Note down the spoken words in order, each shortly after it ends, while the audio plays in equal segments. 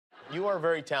you are a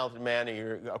very talented man, and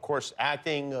you're, of course,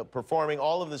 acting, performing,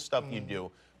 all of the stuff you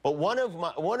do. But one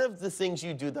of the things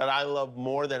you do that I love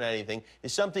more than anything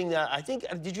is something that I think,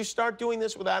 did you start doing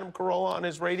this with Adam Carolla on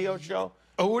his radio show?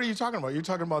 Oh, what are you talking about? You're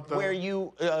talking about the... Where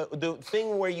you, the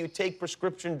thing where you take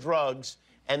prescription drugs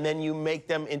and then you make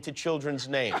them into children's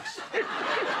names. Wait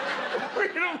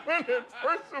a minute,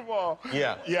 first of all.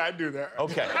 Yeah. Yeah, I do that.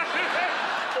 Okay.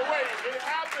 But wait, it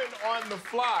happened on the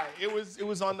fly. It was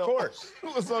on the... Of course.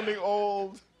 It was on the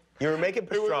old... You were making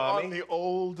pastrami. It was on the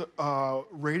old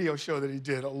radio show that he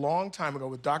did a long time ago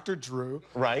with Dr. Drew.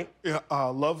 Right.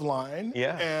 Love Line.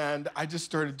 Yeah. And I just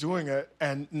started doing it,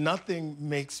 and nothing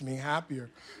makes me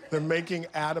happier than making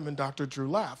Adam and Dr. Drew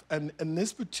laugh. And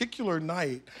this particular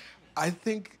night, I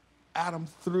think Adam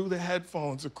threw the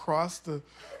headphones across the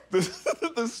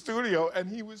studio, and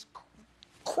he was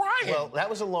crying. Well, that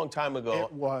was a long time ago.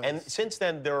 It was. And since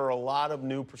then, there are a lot of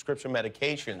new prescription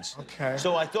medications. Okay.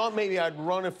 So I thought maybe I'd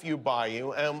run a few by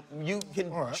you, and you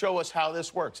can show us how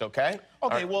this works, okay?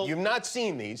 Okay, well... You've not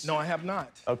seen these. No, I have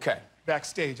not. Okay.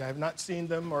 Backstage, I have not seen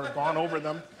them or gone over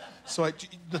them. So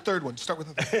the third one, start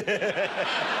with the third.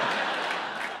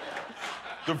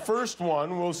 The first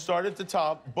one, we'll start at the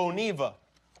top, Boniva.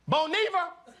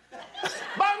 Boniva!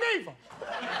 Boniva!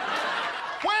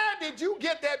 Where did you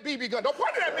get that BB gun? Don't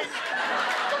point it at me.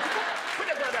 Don't you put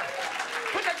that gun down.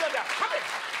 Put that gun down. Come here.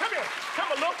 Come here.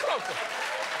 Come a little closer.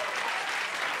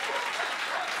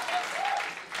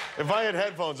 If I had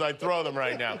headphones, I'd throw them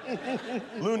right now.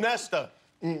 Lunesta.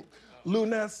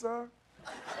 Lunesta.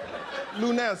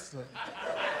 Lunesta.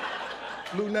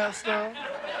 Lunesta.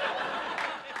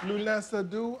 Lunesta,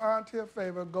 do auntie a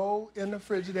favor. Go in the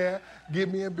Frigidaire,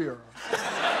 give me a beer.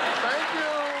 Thank you.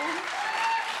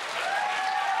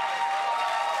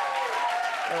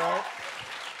 All right.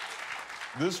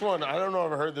 This one, I don't know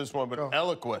if I've heard this one, but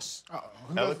Eloquist.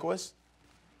 Eloquist?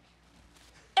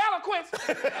 Eloquist!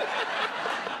 Eloquist!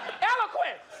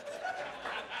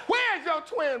 Where's your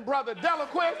twin brother,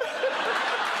 Delaquist?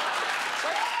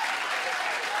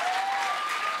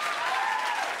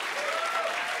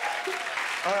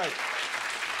 All right.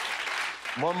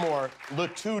 One more.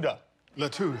 Latuda.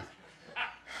 Latuda.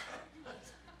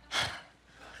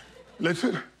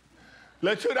 Latuda.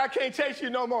 Latuda, I can't chase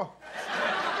you no more.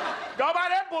 Go by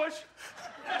that bush,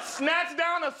 snatch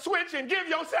down a switch, and give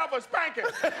yourself a spanking.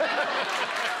 That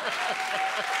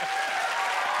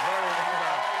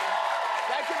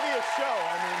could be a show.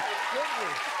 I mean,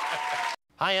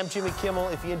 Hi, I'm Jimmy Kimmel.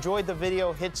 If you enjoyed the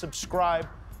video, hit subscribe.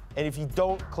 And if you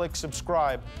don't click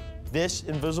subscribe, this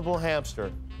invisible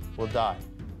hamster will die.